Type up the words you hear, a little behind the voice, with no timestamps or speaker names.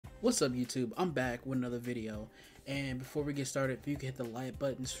What's up, YouTube? I'm back with another video, and before we get started, if you can hit the like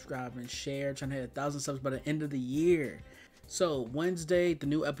button, subscribe, and share, trying to hit 1,000 subs by the end of the year. So Wednesday, the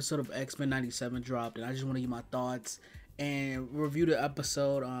new episode of X-Men 97 dropped, and I just want to give my thoughts and review the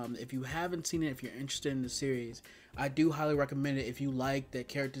episode. If you haven't seen it, if you're interested in the series, I do highly recommend it. If you like the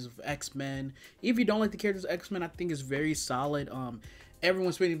characters of X-Men, if you don't like the characters of X-Men, I think it's very solid.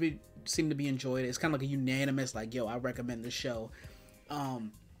 Everyone's seem to be enjoyed it. It's kind of like a unanimous, like, yo, I recommend this show.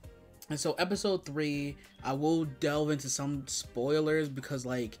 And so episode 3, I will delve into some spoilers because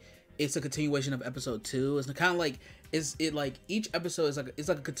like it's a continuation of episode 2. It's kind of like each episode is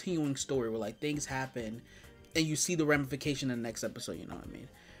like a continuing story where like things happen and you see the ramification in the next episode. You know what I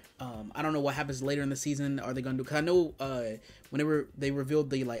mean? I don't know what happens later in the season. Are they gonna do? Cause I know whenever they revealed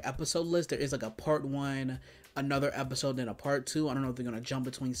the like episode list, there is like a part 1, another episode, then a part 2. I don't know if they're gonna jump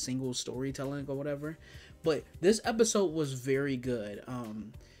between single storytelling or whatever. But this episode was very good.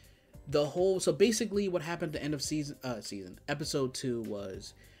 So basically what happened at the end of episode 2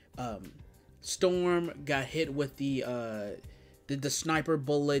 was Storm got hit with the sniper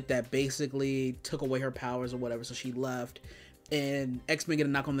bullet that basically took away her powers or whatever, so she left, and X-Men get a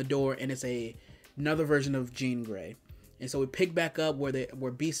knock on the door, and it's another version of Jean Grey. And so we pick back up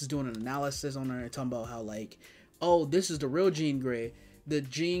where Beast is doing an analysis on her and talking about how like, oh, this is the real Jean Grey. The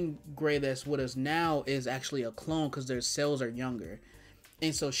Jean Grey that's with us now is actually a clone because their cells are younger.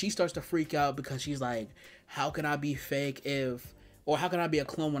 And so she starts to freak out because she's like, how can I be fake or how can I be a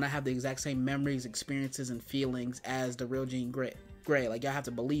clone when I have the exact same memories, experiences, and feelings as the real Jean Grey? Like, y'all have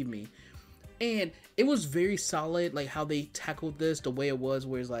to believe me. And it was very solid, like, how they tackled this, the way it was,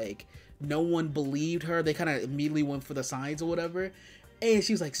 where it's like, no one believed her. They kind of immediately went for the signs or whatever. And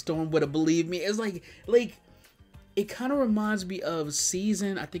she's like, Storm would have believed me. It's like, it kind of reminds me of I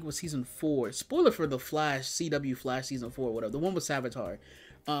think it was season 4. Spoiler for the Flash, CW Flash season 4, whatever. The one with Savitar.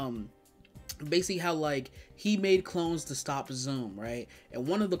 Basically how like he made clones to stop Zoom, right? And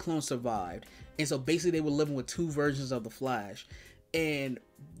one of the clones survived. And so basically they were living with 2 versions of the Flash. And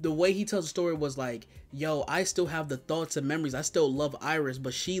the way he tells the story was like, yo, I still have the thoughts and memories. I still love Iris,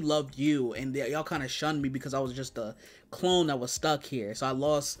 but she loved you. And y'all kind of shunned me because I was just a clone that was stuck here. So I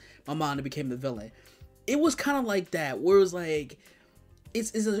lost my mind and became the villain. It was kind of like that, where it was like,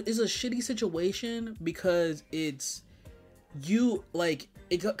 it's a shitty situation because it's you, like,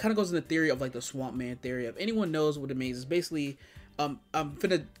 it kind of goes in the theory of like the Swamp Man theory. If anyone knows what it means, it's basically, I'm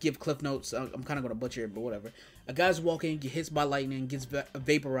finna give cliff notes. I'm kind of gonna butcher it, but whatever. A guy's walking, gets hit by lightning, gets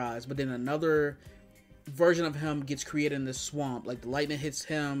vaporized, but then another version of him gets created in the swamp. Like the lightning hits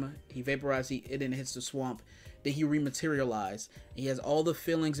him, he vaporized, it then hits the swamp. That he rematerialized. He has all the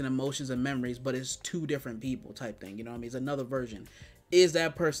feelings and emotions and memories, but it's 2 different people type thing. You know what I mean? It's another version. Is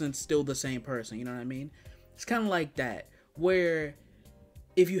that person still the same person? You know what I mean? It's kind of like that, where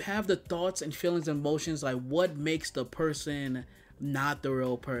if you have the thoughts and feelings and emotions, like what makes the person not the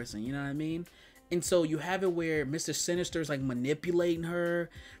real person? You know what I mean? And so you have it where Mr. Sinister is like manipulating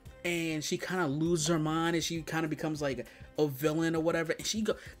her, and she kind of loses her mind, and she kind of becomes like a villain or whatever. And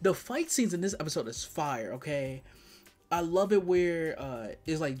the fight scenes in this episode is fire. Okay, I love it where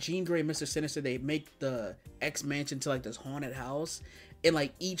it's like Jean Grey and Mr. Sinister, they make the X mansion to like this haunted house, and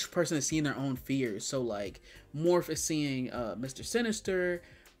like each person is seeing their own fears. So like Morph is seeing Mr. Sinister,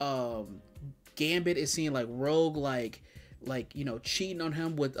 Gambit is seeing like Rogue, like you know, cheating on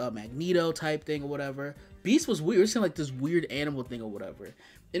him with Magneto type thing or whatever. Beast was weird. It seemed like this weird animal thing or whatever.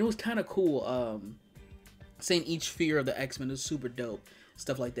 And it was kind of cool. Saying each fear of the X-Men is super dope.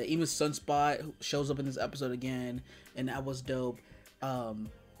 Stuff like that. Even Sunspot shows up in this episode again, and that was dope. It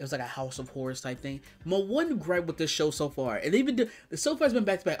was like a House of Horrors type thing. My one gripe with this show so far, and so far it's been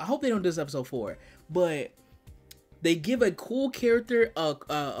back to back. I hope they don't do this episode 4, but they give a cool character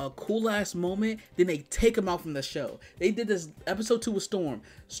a cool ass moment, then they take him out from the show. They did this episode 2 with Storm.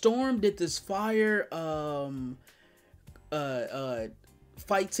 Storm did this fire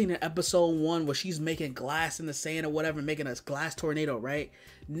fight scene in episode 1 where she's making glass in the sand or whatever, making a glass tornado, right?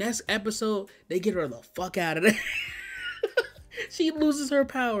 Next episode, they get her the fuck out of there. She loses her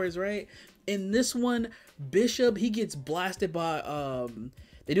powers, right? In this one, Bishop, he gets blasted by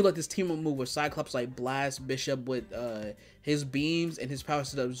they do like this team up move where Cyclops like blasts Bishop with his beams and his powers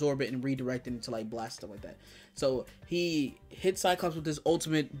to absorb it and redirect it into like blast, stuff like that. So he hits Cyclops with this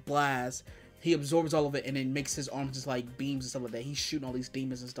ultimate blast. He absorbs all of it and then makes his arms just like beams and stuff like that. He's shooting all these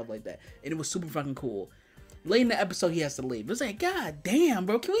demons and stuff like that. And it was super fucking cool. Late in the episode, he has to leave. It's like, god damn,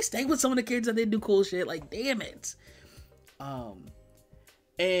 bro. Can we stay with some of the characters that they do cool shit? Like, damn it.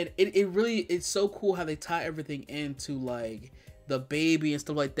 And it's so cool how they tie everything into like the baby and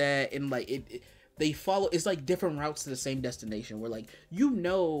stuff like that. And like they follow, it's like different routes to the same destination, where like, you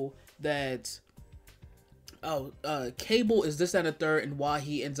know that Cable is this and the third and why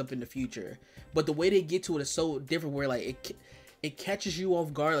he ends up in the future, but the way they get to it is so different, where like it catches you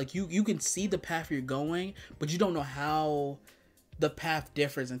off guard. Like you can see the path you're going, but you don't know how the path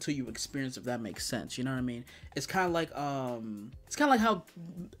differs until you experience, if that makes sense. You know what I mean? It's kind of like how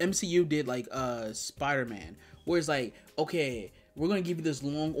MCU did like Spider-Man, where it's like, okay, we're gonna give you this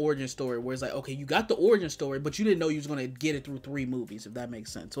long origin story, where it's like, okay, you got the origin story, but you didn't know you was gonna get it through 3 movies, if that makes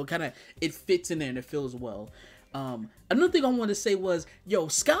sense. So it fits in there and it feels well. Another thing I wanted to say was, yo,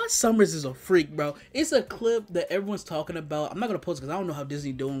 Scott Summers is a freak, bro. It's a clip that everyone's talking about. I'm not gonna post it because I don't know how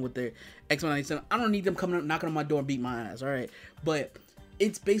Disney doing with their X-Men 97. I don't need them coming up, knocking on my door and beat my ass, all right? But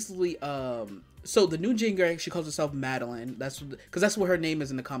it's basically so the new Jean Grey, she calls herself Madeline. Because that's what her name is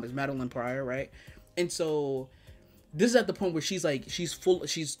in the comics, Madeline Pryor, right? And so this is at the point where she's like,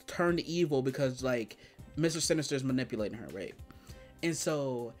 she's turned evil because like Mr. Sinister is manipulating her, right? And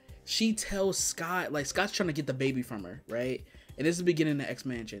so she tells Scott, like, Scott's trying to get the baby from her, right? And this is the beginning of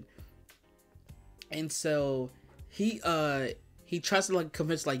X-Mansion. And so he tries to like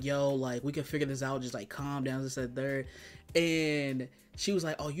convince, like, yo, like, we can figure this out, just like calm down, this and third. And she was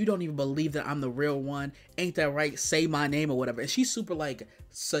like, oh, you don't even believe that I'm the real one, ain't that right? Say my name or whatever. And she's super like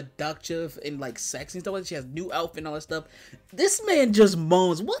seductive and like sexy and stuff like that. She has new outfit and all that stuff. This man just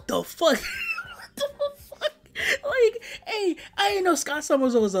moans, what the fuck? What the fuck? Like, hey, I didn't know Scott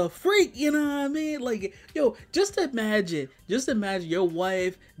Summers was a freak, you know what I mean? Like, yo, just imagine your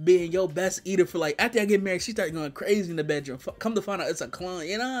wife being your best eater for like, after I get married, she started going crazy in the bedroom. Come to find out it's a clone,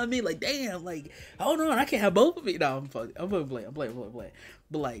 you know what I mean? Like, damn, like, hold on, I can't have both of you. No, I'm playing.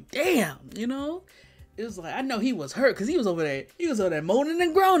 But like, damn, you know? It was like, I know he was hurt because he was over there moaning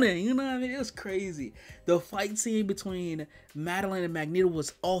and groaning, you know what I mean? It was crazy. The fight scene between Madeline and Magneto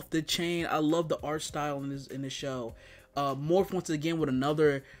was off the chain. I love the art style in this show. Morph once again with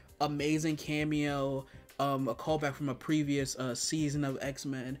another amazing cameo, a callback from a previous season of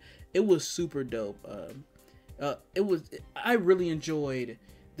X-Men. It was super dope. I really enjoyed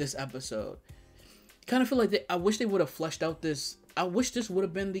this episode. Kind of feel like I wish they would have fleshed out this. I wish this would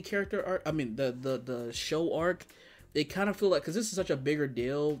have been the character arc. I mean, the show arc. They kind of feel like, because this is such a bigger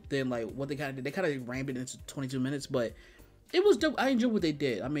deal than like what they kind of did. They kind of rammed it into 22 minutes, but it was dope. I enjoyed what they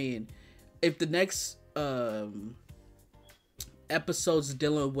did. I mean, if the next episodes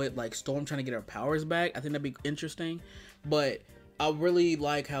dealing with like Storm trying to get her powers back, I think that'd be interesting. But I really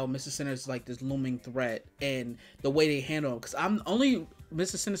like how Mr. Sinister is like this looming threat, and the way they handle him. Because I'm only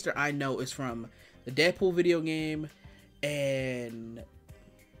Mr. Sinister I know is from the Deadpool video game, and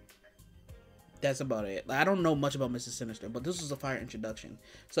that's about it. Like, I don't know much about Mr. Sinister, but this was a fire introduction.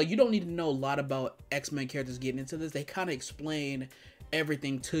 So you don't need to know a lot about X-Men characters getting into this. They kind of explain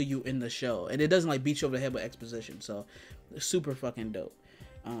everything to you in the show, and it doesn't like beat you over the head with exposition. So super fucking dope.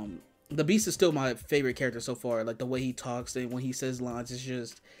 The Beast is still my favorite character so far. Like the way he talks and when he says lines,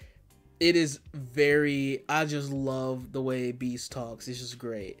 it is very, I just love the way Beast talks. It's just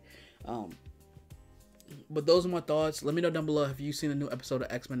great. But those are my thoughts. Let me know down below if you've seen a new episode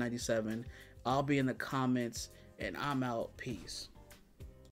of X-Men 97. I'll be in the comments, and I'm out. Peace.